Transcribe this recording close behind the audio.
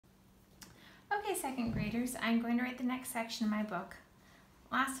second graders, I'm going to write the next section of my book.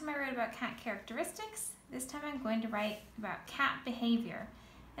 Last time I wrote about cat characteristics. This time I'm going to write about cat behavior.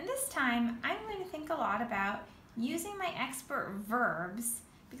 And this time I'm going to think a lot about using my expert verbs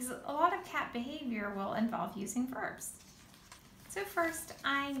because a lot of cat behavior will involve using verbs. So first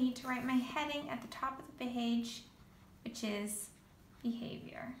I need to write my heading at the top of the page, which is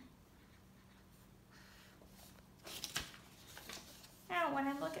behavior. Now, when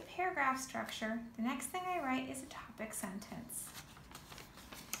I look at paragraph structure, the next thing I write is a topic sentence.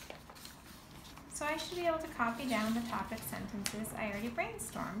 So I should be able to copy down the topic sentences I already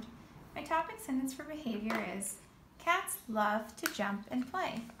brainstormed. My topic sentence for behavior is, cats love to jump and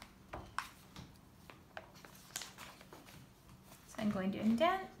play. So I'm going to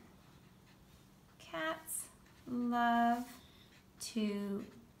indent, cats love to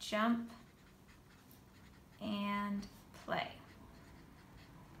jump and play.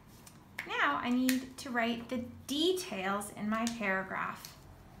 Now I need to write the details in my paragraph.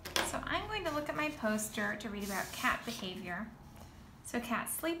 So I'm going to look at my poster to read about cat behavior. So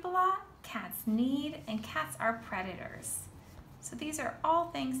cats sleep a lot, cats need, and cats are predators. So these are all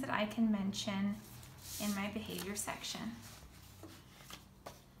things that I can mention in my behavior section.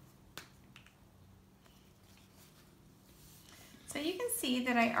 So you can see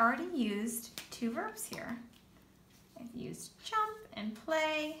that I already used two verbs here. I've used jump and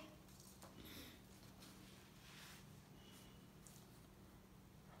play.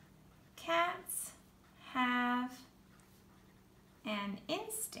 Cats have an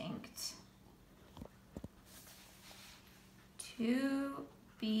instinct to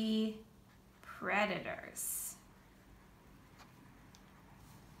be predators.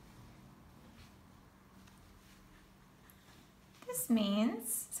 This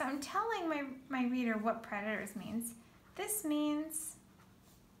means, so I'm telling my reader what predators means. This means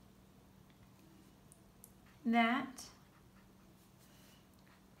that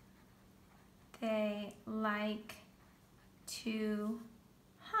they like to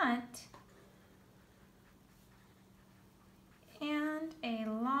hunt and a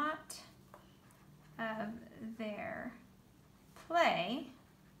lot of their play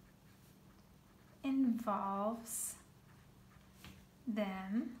involves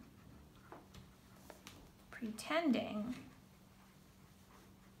them pretending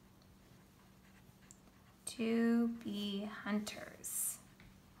to be hunters.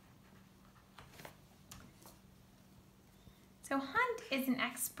 So hunt is an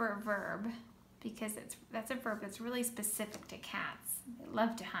expert verb because that's a verb that's really specific to cats. They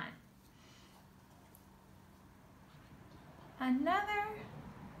love to hunt. Another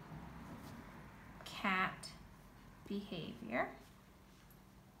cat behavior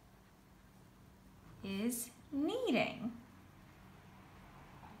is kneading.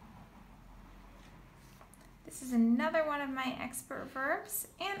 This is another one of my expert verbs,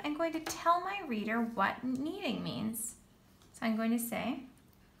 and I'm going to tell my reader what kneading means. So I'm going to say,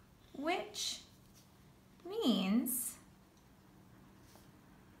 which means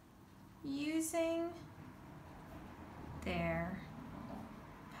using their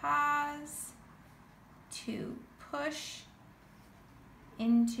paws to push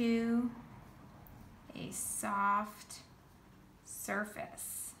into a soft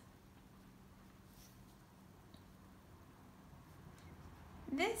surface.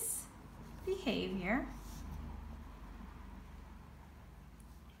 This behavior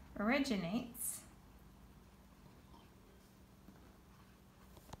originates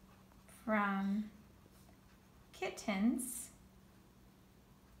from kittens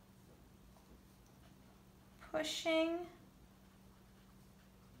pushing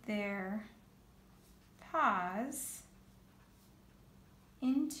their paws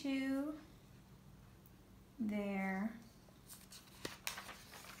into their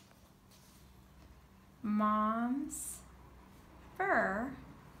mom's fur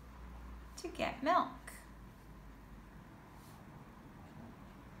to get milk.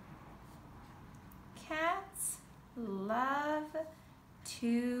 Cats love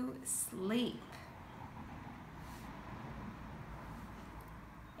to sleep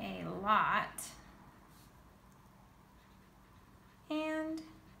a lot, and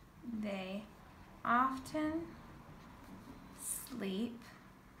they often sleep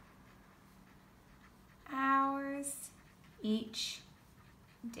hours each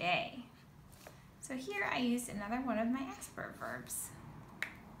day. So here I used another one of my expert verbs.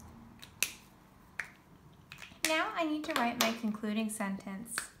 Now I need to write my concluding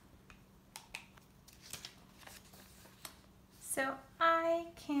sentence. So I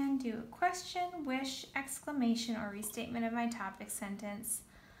can do a question, wish, exclamation, or restatement of my topic sentence.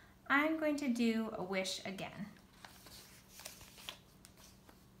 I'm going to do a wish again.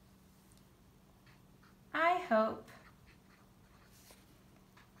 I hope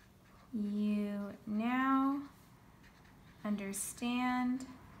you now understand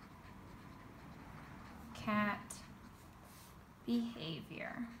cat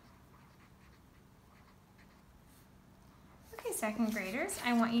behavior. Okay, second graders,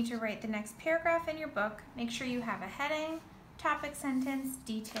 I want you to write the next paragraph in your book. Make sure you have a heading, topic sentence,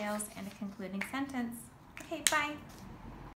 details, and a concluding sentence. Okay, bye.